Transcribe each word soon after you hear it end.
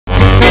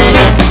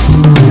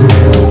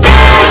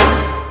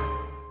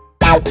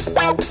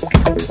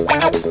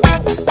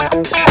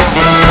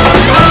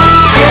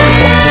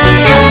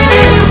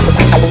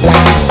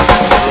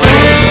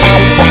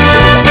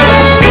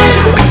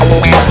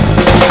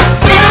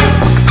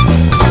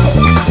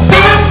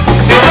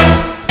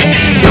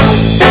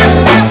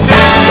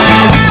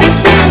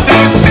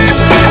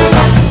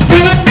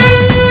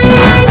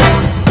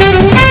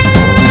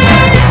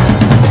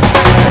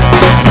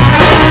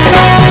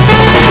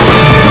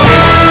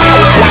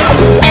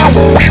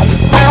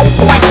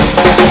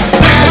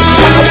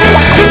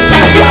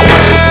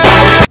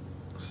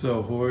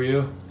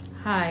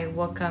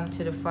welcome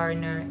to the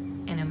foreigner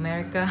in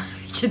America.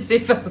 I should say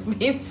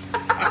Philippines.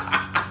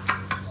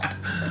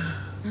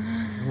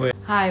 Wait.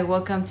 Hi,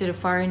 welcome to the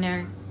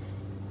foreigner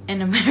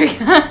in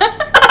America.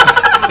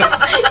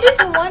 You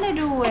don't want to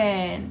do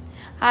it.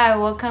 Hi,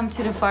 welcome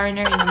to the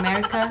foreigner in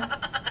America.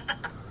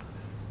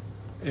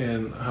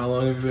 And how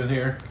long have you been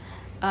here?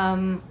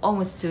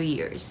 Almost 2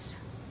 years.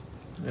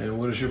 And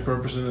what is your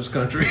purpose in this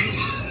country?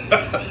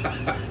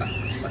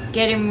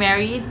 Getting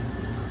married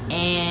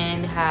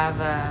and have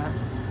a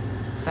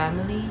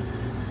family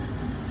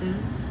soon.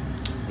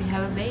 We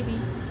have a baby.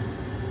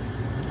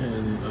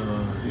 And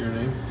your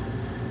name?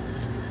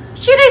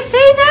 Should I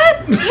say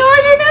that? You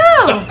already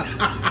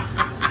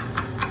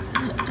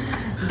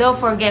know. Don't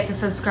forget to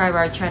subscribe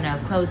our channel,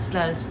 Clothes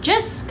Loves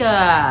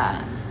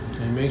Jessica.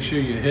 And make sure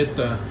you hit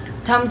the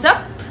Thumbs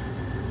up.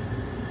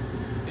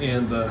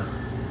 and the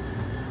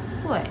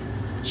What?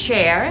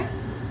 Share.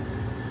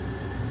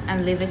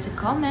 And leave us a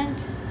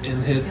comment.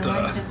 and hit If you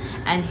want the to.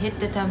 And hit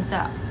the thumbs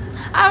up.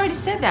 I already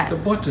said that.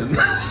 button.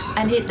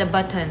 And hit the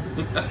button.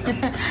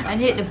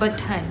 And hit the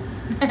button.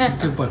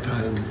 The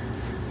button.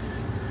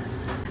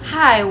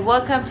 Hi,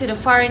 welcome to the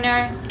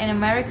foreigner in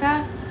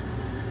America.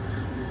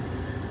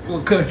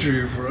 What country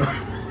are you from?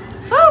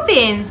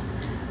 Philippines.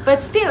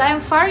 But still,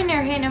 I'm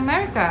foreigner here in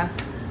America.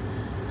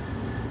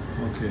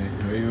 Okay.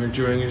 Are you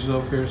enjoying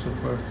yourself here so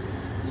far?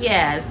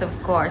 Yes, of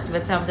course,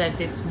 but sometimes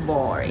it's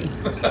boring.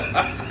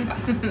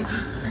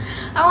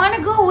 I want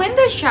to go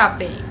window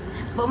shopping,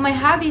 but my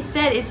hubby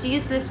said it's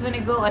useless when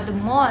you go at the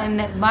mall and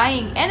not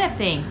buying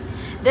anything.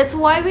 That's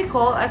why we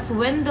call us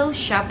window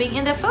shopping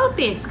in the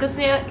Philippines, because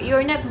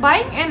you're not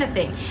buying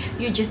anything.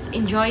 You're just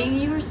enjoying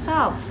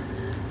yourself.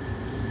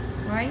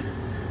 Right?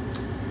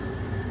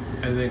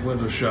 I think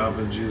window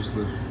shopping's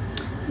useless.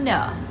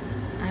 No,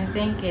 I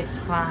think it's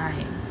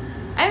fine.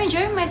 I'm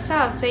enjoying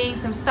myself saying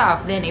some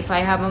stuff. Then if I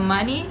have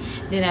money,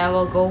 then I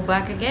will go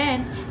back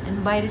again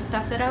and buy the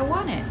stuff that I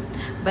wanted.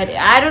 But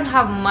I don't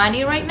have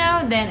money right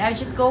now, then I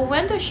just go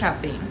window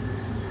shopping.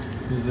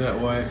 Is that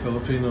why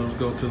Filipinos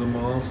go to the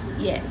malls?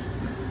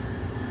 Yes.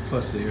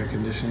 Plus the air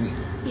conditioning.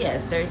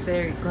 Yes, there's a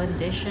air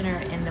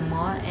conditioner in the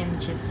mall and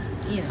just,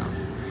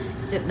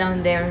 sit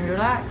down there and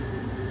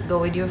relax. Go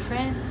with your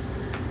friends.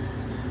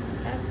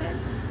 That's it.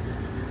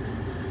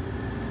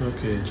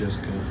 Okay,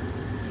 Jessica.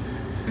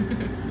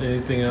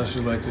 Anything else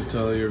you'd like to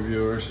tell your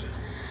viewers?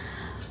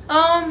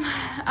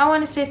 I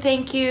want to say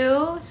thank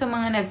you sa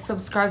mga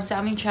nag-subscribe sa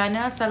aming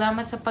channel.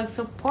 Salamat sa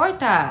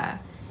pagsuporta.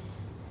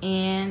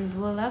 And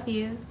we'll love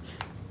you.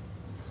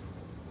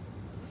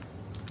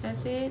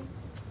 That's it.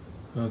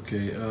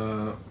 Okay,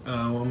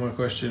 one more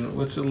question.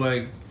 What's it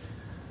like,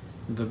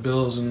 the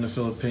bills in the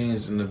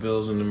Philippines and the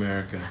bills in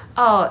America?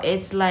 Oh,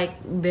 it's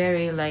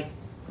very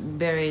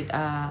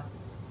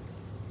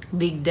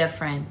big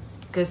different.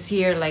 Because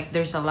here,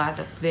 there's a lot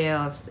of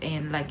bills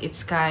and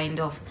it's kind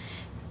of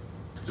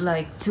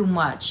too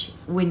much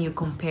when you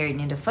compare it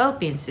in the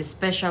Philippines,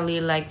 especially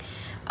the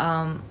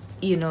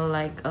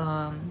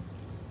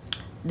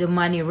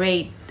money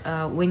rate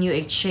when you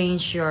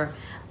exchange your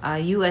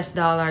US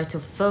dollar to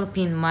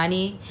Philippine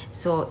money.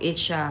 So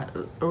it's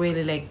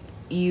really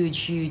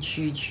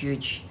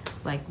huge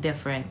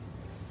different.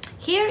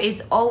 Here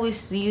is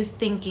always you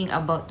thinking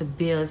about the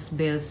bills.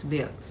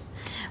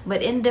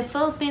 But in the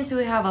Philippines,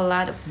 we have a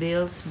lot of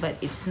bills, but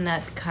it's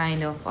not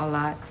kind of a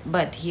lot.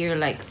 But here,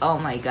 oh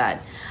my God,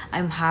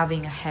 I'm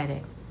having a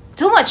headache.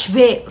 Too much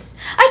bills.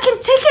 I can't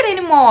take it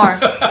anymore.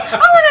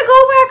 I want to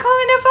go back home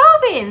in the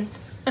Philippines.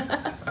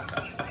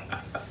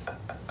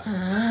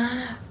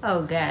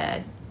 Oh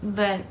God.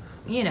 But,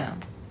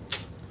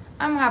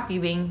 I'm happy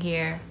being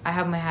here. I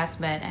have my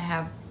husband. I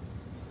have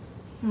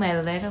my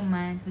little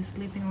man who's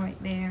sleeping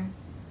right there.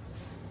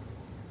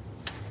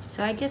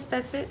 So I guess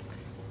that's it.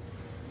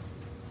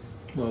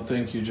 Well,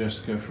 thank you,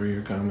 Jessica, for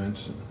your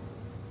comments.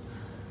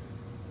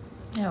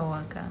 You're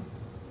welcome.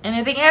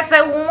 Anything else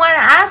I want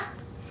to ask?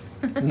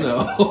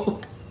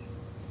 No.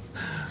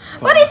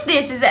 What is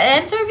this? Is it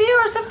an interview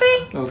or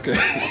something? Okay.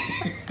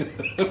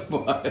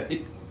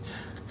 Bye.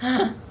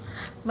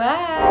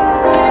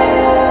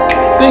 Bye.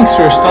 Thanks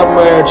for stopping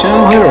by our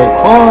channel here at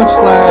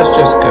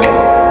Claude/Jessica.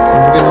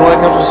 Don't forget to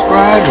like and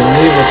subscribe and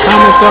leave a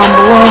comment down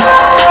below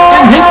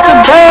and hit the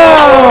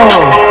bell.